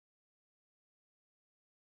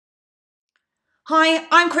Hi,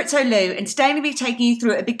 I'm Crypto Lou, and today I'm going to be taking you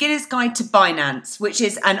through a beginner's guide to Binance, which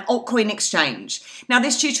is an altcoin exchange. Now,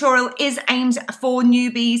 this tutorial is aimed for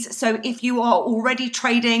newbies, so if you are already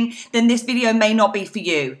trading, then this video may not be for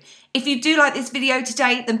you. If you do like this video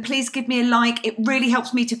today, then please give me a like. It really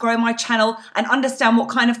helps me to grow my channel and understand what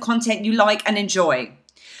kind of content you like and enjoy.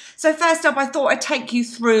 So first up, I thought I'd take you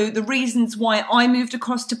through the reasons why I moved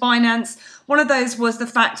across to Binance. One of those was the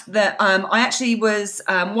fact that I actually was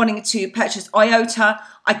wanting to purchase IOTA.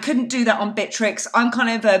 I couldn't do that on Bittrex. I'm kind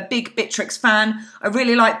of a big Bittrex fan. I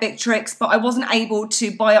really like Bittrex, but I wasn't able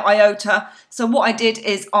to buy IOTA. So what I did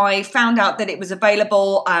is I found out that it was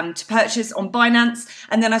available to purchase on Binance,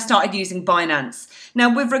 and then I started using Binance.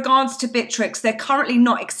 Now, with regards to Bittrex, they're currently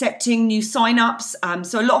not accepting new signups,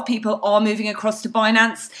 so a lot of people are moving across to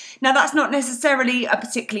Binance. Now, that's not necessarily a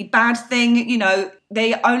particularly bad thing. You know,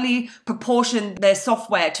 they only proportion their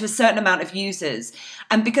software to a certain amount of users.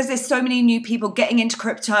 And because there's so many new people getting into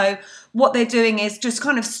crypto, what they're doing is just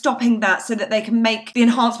kind of stopping that so that they can make the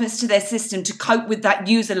enhancements to their system to cope with that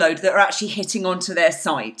user load that are actually hitting onto their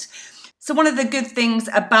site. So one of the good things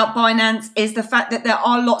about Binance is the fact that there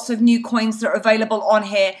are lots of new coins that are available on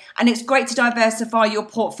here, and it's great to diversify your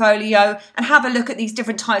portfolio and have a look at these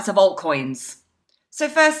different types of altcoins. So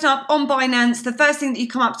first up, on Binance, the first thing that you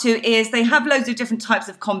come up to is they have loads of different types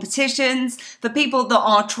of competitions. For people that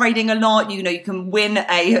are trading a lot, you know, you can win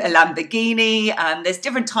a Lamborghini. There's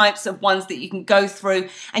different types of ones that you can go through,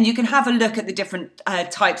 and you can have a look at the different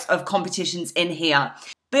types of competitions in here.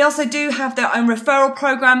 They also do have their own referral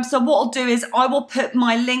program. So what I'll do is I will put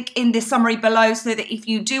my link in the summary below so that if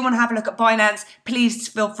you do want to have a look at Binance, please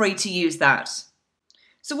feel free to use that.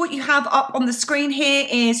 So what you have up on the screen here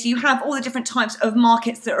is you have all the different types of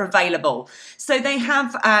markets that are available. So they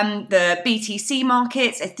have the BTC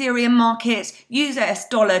markets, Ethereum markets, US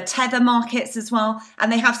dollar tether markets as well,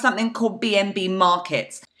 and they have something called BNB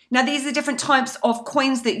markets. Now, these are different types of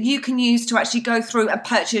coins that you can use to actually go through and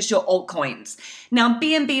purchase your altcoins. Now,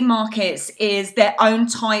 BNB markets is their own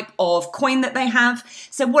type of coin that they have.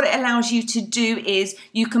 So what it allows you to do is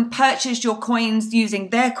you can purchase your coins using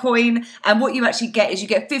their coin, and what you actually get is you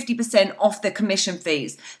get 50% off the commission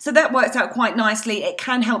fees. So that works out quite nicely. It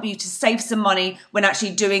can help you to save some money when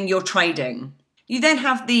actually doing your trading. You then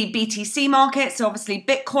have the BTC market, so obviously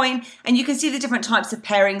Bitcoin, and you can see the different types of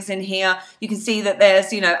pairings in here. You can see that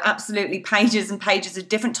there's, you know, absolutely pages and pages of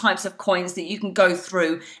different types of coins that you can go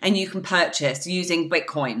through and you can purchase using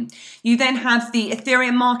Bitcoin. You then have the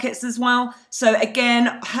Ethereum markets as well. So again,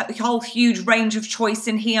 a whole huge range of choice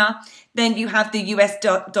in here. Then you have the US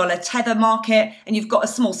dollar tether market, and you've got a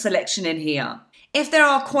small selection in here. If there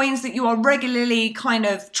are coins that you are regularly kind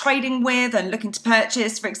of trading with and looking to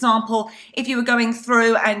purchase, for example, if you were going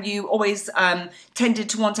through and you always tended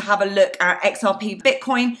to want to have a look at XRP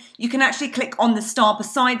Bitcoin, you can actually click on the star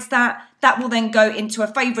besides that. That will then go into a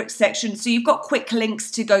favorite section. So you've got quick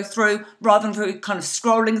links to go through rather than through kind of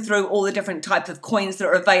scrolling through all the different types of coins that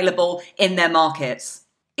are available in their markets.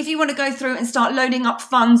 If you want to go through and start loading up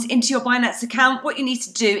funds into your Binance account, what you need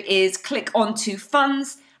to do is click onto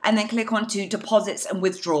funds, and then click onto deposits and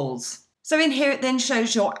withdrawals. So in here, it then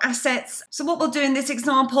shows your assets. So what we'll do in this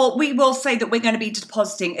example, we will say that we're going to be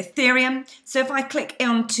depositing Ethereum. So if I click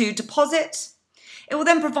onto deposit, it will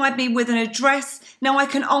then provide me with an address. Now I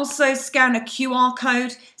can also scan a QR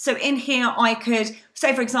code. So in here, I could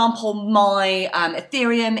say, for example, my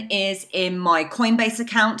Ethereum is in my Coinbase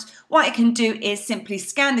account. What I can do is simply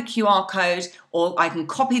scan the QR code, or I can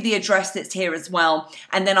copy the address that's here as well.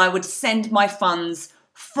 And then I would send my funds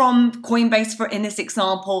from Coinbase, for in this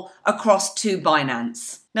example, across to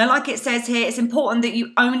Binance. Now, like it says here, it's important that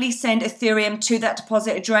you only send Ethereum to that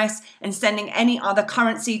deposit address, and sending any other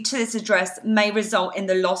currency to this address may result in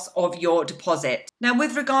the loss of your deposit. Now,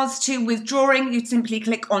 with regards to withdrawing, you'd simply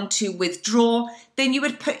click onto withdraw. Then you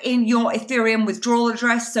would put in your Ethereum withdrawal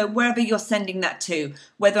address, so wherever you're sending that to,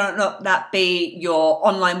 whether or not that be your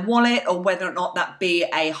online wallet or whether or not that be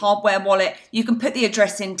a hardware wallet, you can put the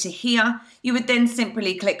address into here. You would then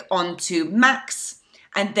simply click onto max,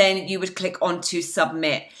 and then you would click onto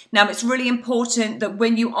submit. Now, it's really important that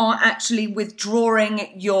when you are actually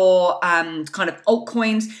withdrawing your kind of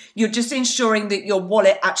altcoins, you're just ensuring that your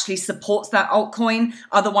wallet actually supports that altcoin.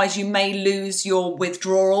 Otherwise, you may lose your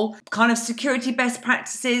withdrawal. Kind of security best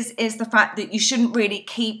practices is the fact that you shouldn't really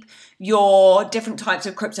keep your different types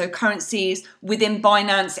of cryptocurrencies within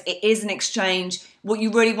Binance. It is an exchange. What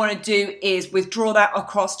you really want to do is withdraw that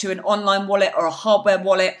across to an online wallet or a hardware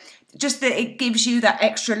wallet, just that it gives you that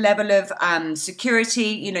extra level of security.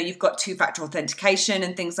 You know, you've got two-factor authentication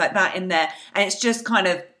and things like that in there. And it's just kind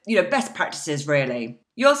of, you know, best practices really.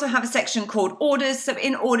 You also have a section called orders. So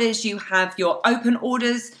in orders, you have your open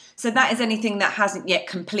orders. So that is anything that hasn't yet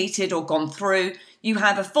completed or gone through. You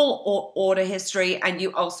have a full order history, and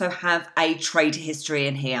you also have a trade history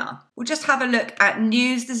in here. We'll just have a look at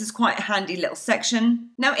news. This is quite a handy little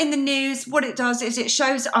section. Now in the news, what it does is it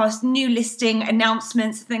shows us new listing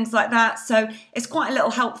announcements, things like that. So it's quite a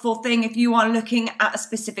little helpful thing. If you are looking at a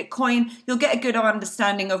specific coin, you'll get a good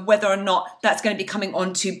understanding of whether or not that's going to be coming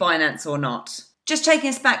onto Binance or not. Just taking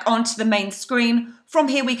us back onto the main screen. From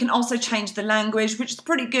here, we can also change the language, which is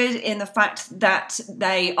pretty good in the fact that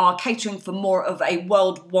they are catering for more of a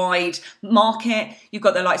worldwide market. You've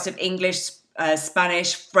got the likes of English,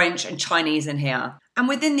 Spanish, French, and Chinese in here. And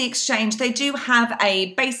within the exchange, they do have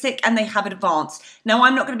a basic and they have advanced. Now,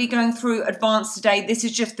 I'm not going to be going through advanced today. This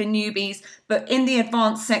is just for newbies. But in the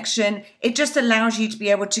advanced section, it just allows you to be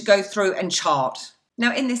able to go through and chart.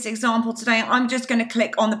 Now in this example today, I'm just going to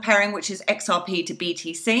click on the pairing, which is XRP to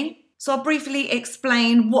BTC. So I'll briefly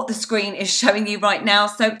explain what the screen is showing you right now.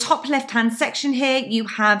 So top left-hand section here, you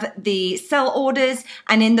have the sell orders,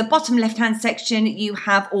 and in the bottom left-hand section, you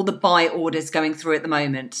have all the buy orders going through at the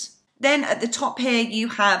moment. Then at the top here, you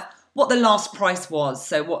have what the last price was.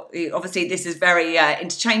 So obviously this is very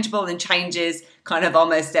interchangeable and changes kind of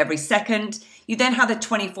almost every second. You then have the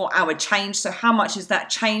 24-hour change. So how much has that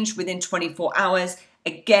changed within 24 hours?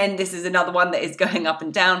 Again, this is another one that is going up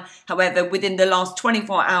and down. However, within the last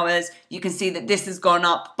 24 hours, you can see that this has gone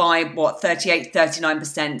up by,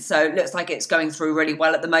 39%. So it looks like it's going through really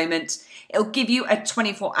well at the moment. It'll give you a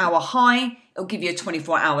 24-hour high, it'll give you a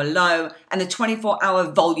 24-hour low, and the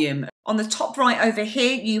 24-hour volume. On the top right over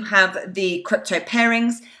here, you have the crypto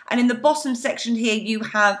pairings. And in the bottom section here, you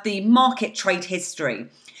have the market trade history.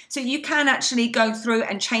 So you can actually go through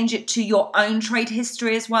and change it to your own trade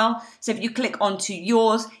history as well. So if you click onto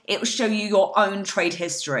yours, it will show you your own trade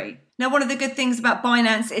history. Now, one of the good things about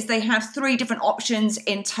Binance is they have 3 different options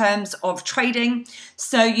in terms of trading.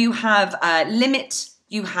 So you have limit,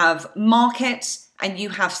 you have market, and you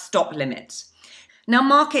have stop limit. Now,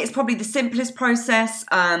 market is probably the simplest process,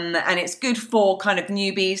 and it's good for kind of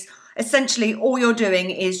newbies. Essentially, all you're doing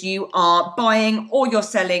is you are buying or you're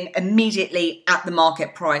selling immediately at the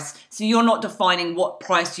market price. So you're not defining what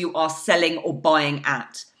price you are selling or buying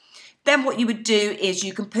at. Then what you would do is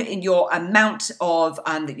you can put in your amount of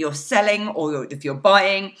that you're selling, or if you're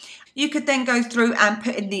buying. You could then go through and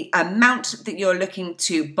put in the amount that you're looking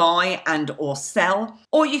to buy and or sell.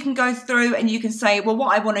 Or you can go through and you can say, well,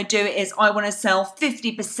 what I want to do is I want to sell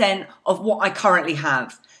 50% of what I currently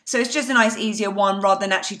have. So it's just a nice, easier one rather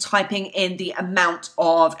than actually typing in the amount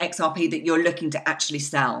of XRP that you're looking to actually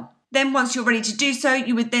sell. Then once you're ready to do so,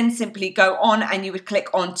 you would then simply go on and you would click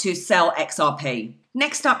on to sell XRP.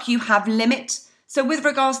 Next up, you have limit. So with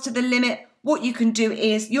regards to the limit, what you can do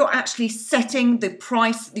is you're actually setting the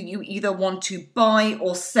price that you either want to buy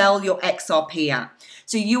or sell your XRP at.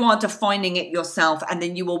 So you are defining it yourself, and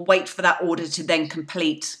then you will wait for that order to then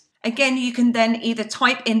complete. Again, you can then either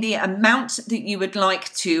type in the amount that you would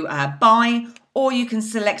like to buy, or you can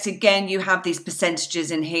select again, you have these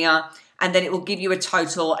percentages in here, and then it will give you a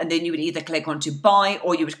total, and then you would either click on to buy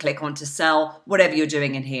or you would click on to sell, whatever you're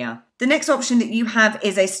doing in here. The next option that you have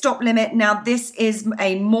is a stop limit. Now, this is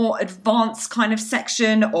a more advanced kind of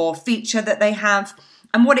section or feature that they have.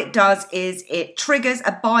 And what it does is it triggers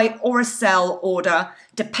a buy or a sell order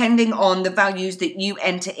depending on the values that you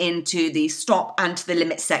enter into the stop and to the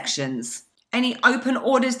limit sections. Any open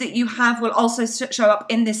orders that you have will also show up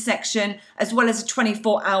in this section, as well as a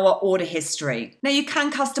 24-hour order history. Now, you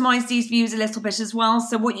can customize these views a little bit as well.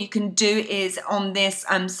 So what you can do is on this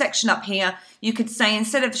section up here, you could say,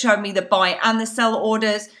 instead of showing me the buy and the sell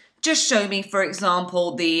orders, just show me, for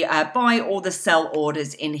example, the buy or the sell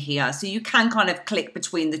orders in here. So you can kind of click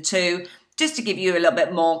between the two just to give you a little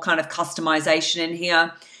bit more kind of customization in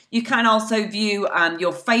here. You can also view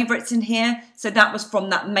your favorites in here. So that was from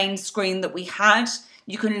that main screen that we had.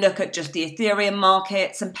 You can look at just the Ethereum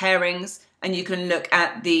markets and pairings, and you can look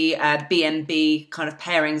at the BNB kind of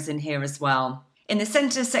pairings in here as well. In the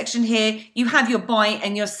center section here, you have your buy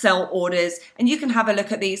and your sell orders, and you can have a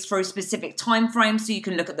look at these for a specific time frame. So you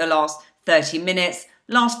can look at the last 30 minutes,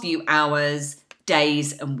 last few hours,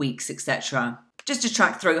 days and weeks, etc. Just to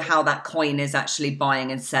track through how that coin is actually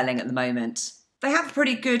buying and selling at the moment. They have a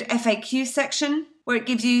pretty good FAQ section where it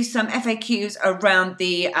gives you some FAQs around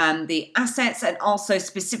the assets and also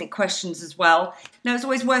specific questions as well. Now, it's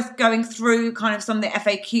always worth going through kind of some of the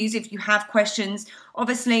FAQs if you have questions.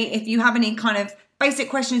 Obviously, if you have any kind of basic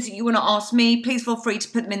questions that you want to ask me, please feel free to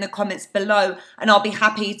put them in the comments below, and I'll be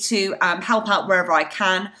happy to help out wherever I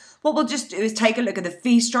can. What we'll just do is take a look at the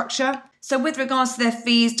fee structure. So with regards to their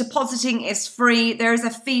fees, depositing is free. There is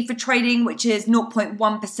a fee for trading, which is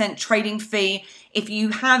 0.1% trading fee. If you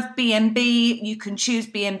have BNB, you can choose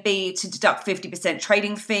BNB to deduct 50%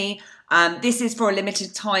 trading fee. This is for a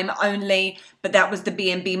limited time only, but that was the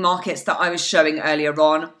BNB markets that I was showing earlier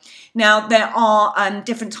on. Now, there are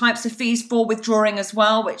different types of fees for withdrawing as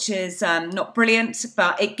well, which is not brilliant,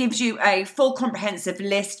 but it gives you a full comprehensive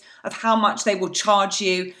list of how much they will charge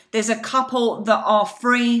you. There's a couple that are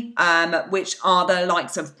free, which are the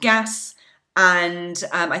likes of gas, and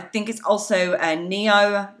I think it's also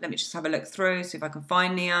Neo. Let me just have a look through, see if I can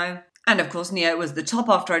find Neo. And of course, Neo was the top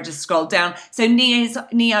after I just scrolled down. So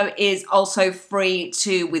Neo is also free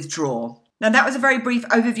to withdraw. Now, that was a very brief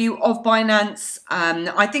overview of Binance.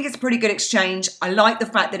 I think it's a pretty good exchange. I like the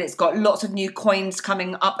fact that it's got lots of new coins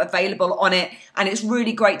coming up available on it. And it's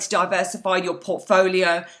really great to diversify your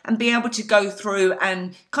portfolio and be able to go through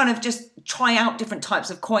and kind of just try out different types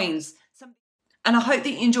of coins. And I hope that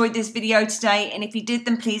you enjoyed this video today. And if you did,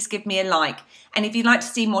 then please give me a like. And if you'd like to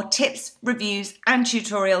see more tips, reviews, and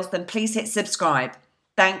tutorials, then please hit subscribe.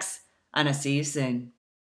 Thanks, and I'll see you soon.